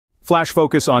Flash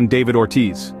focus on David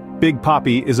Ortiz. Big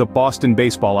Papi is a Boston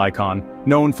baseball icon,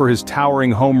 known for his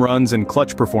towering home runs and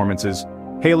clutch performances.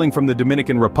 Hailing from the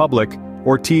Dominican Republic,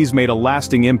 Ortiz made a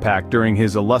lasting impact during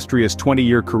his illustrious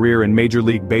 20-year career in Major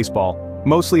League Baseball,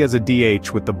 mostly as a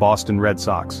DH with the Boston Red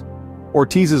Sox.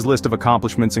 Ortiz's list of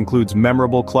accomplishments includes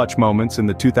memorable clutch moments in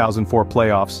the 2004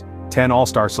 playoffs, 10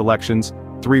 All-Star selections,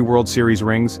 3 World Series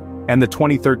rings, and the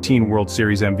 2013 World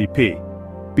Series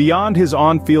MVP. Beyond his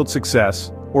on-field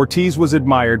success, Ortiz was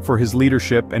admired for his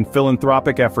leadership and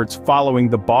philanthropic efforts following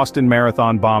the Boston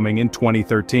Marathon bombing in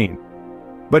 2013.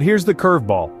 But here's the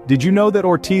curveball. Did you know that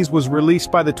Ortiz was released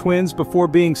by the Twins before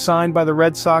being signed by the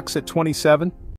Red Sox at 27?